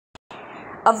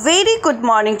A very good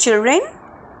morning, children.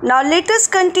 Now let us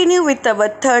continue with our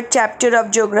third chapter of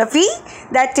geography,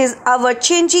 that is our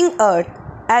changing earth,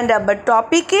 and our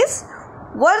topic is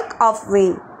work of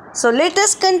wind. So let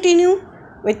us continue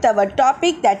with our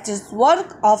topic, that is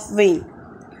work of wind.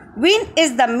 Wind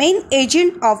is the main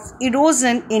agent of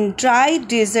erosion in dry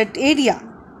desert area.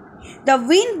 The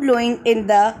wind blowing in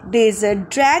the desert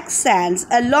drags sands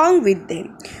along with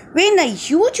them. When a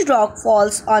huge rock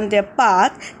falls on their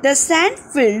path, the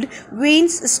sand-filled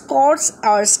winds scorch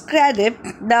or scrape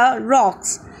the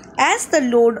rocks. As the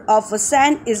load of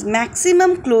sand is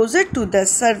maximum closer to the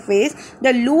surface,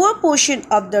 the lower portion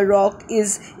of the rock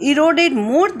is eroded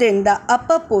more than the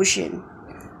upper portion.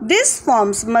 This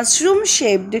forms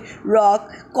mushroom-shaped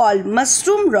rock called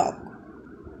mushroom rock.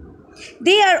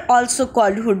 They are also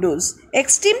called hoodoos.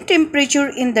 Extreme temperature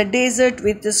in the desert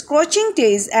with scorching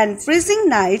days and freezing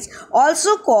nights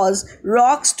also cause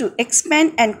rocks to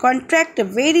expand and contract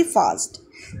very fast.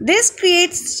 This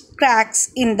creates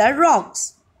cracks in the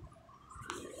rocks.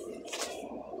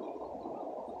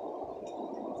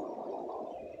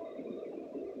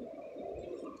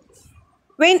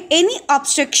 When any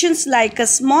obstructions like a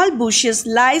small bushes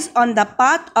lies on the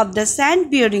path of the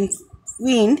sand-bearing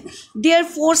wind, their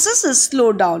forces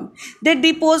slow down. They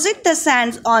deposit the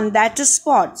sands on that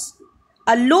spots.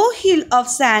 A low hill of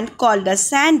sand called the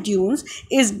sand dunes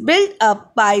is built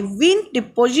up by wind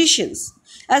depositions.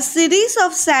 A series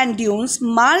of sand dunes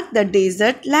mark the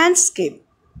desert landscape.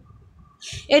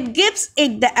 It gives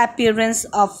it the appearance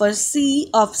of a sea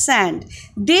of sand.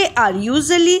 They are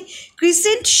usually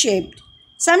crescent-shaped.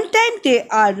 Sometimes they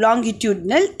are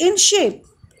longitudinal in shape.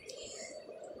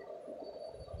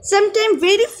 Sometimes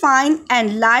very fine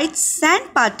and light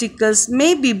sand particles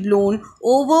may be blown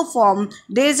over from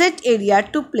desert area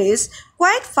to place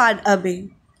quite far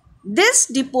away. These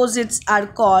deposits are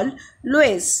called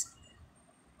loess.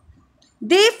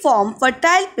 They form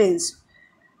fertile plains.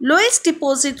 Loess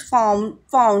deposits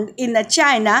found in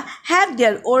China have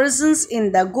their origins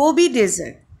in the Gobi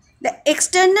Desert. The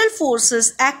external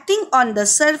forces acting on the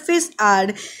surface are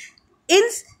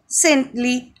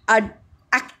incessantly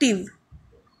active.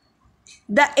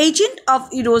 The agent of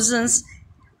erosions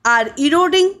are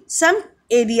eroding some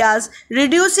areas,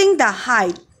 reducing the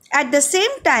height. At the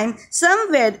same time,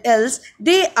 somewhere else,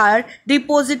 they are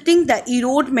depositing the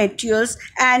erode materials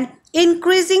and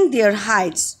increasing their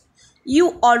heights.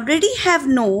 You already have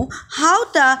know how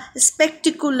the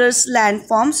spectacular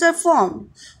landforms are formed.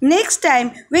 Next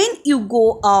time when you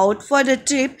go out for a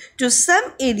trip to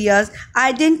some areas,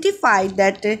 identify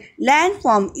that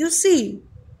landform you see.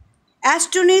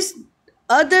 Astonish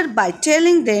others by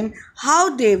telling them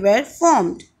how they were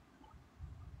formed.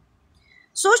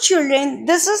 So children,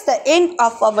 this is the end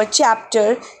of our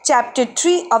chapter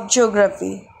 3 of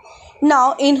geography.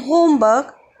 Now in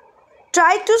homework,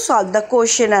 try to solve the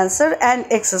question answer and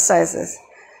exercises.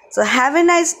 So have a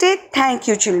nice day. Thank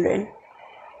you children.